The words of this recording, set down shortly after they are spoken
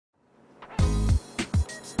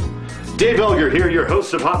Dave Elger here, your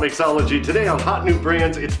host of Hot Mixology. Today on Hot New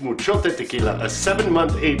Brands, it's MuchoTe Tequila, a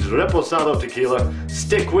 7-month aged reposado tequila.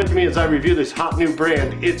 Stick with me as I review this hot new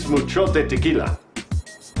brand. It's MuchoTe Tequila.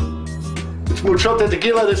 It's MuchoTe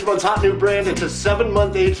Tequila, this month's hot new brand. It's a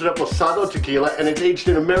 7-month aged reposado tequila, and it's aged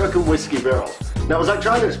in American whiskey barrels. Now, as I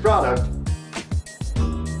try this product,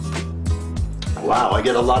 wow, I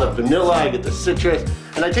get a lot of vanilla, I get the citrus,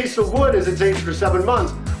 and I taste the wood as it's aged for 7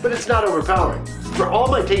 months, but it's not overpowering. For all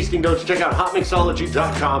my tasting notes, check out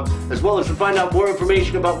hotmixology.com, as well as to find out more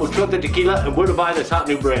information about MuchoTe Tequila and where to buy this hot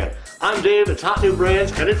new brand. I'm Dave, it's Hot New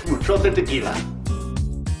Brands, and it's MuchoTe Tequila.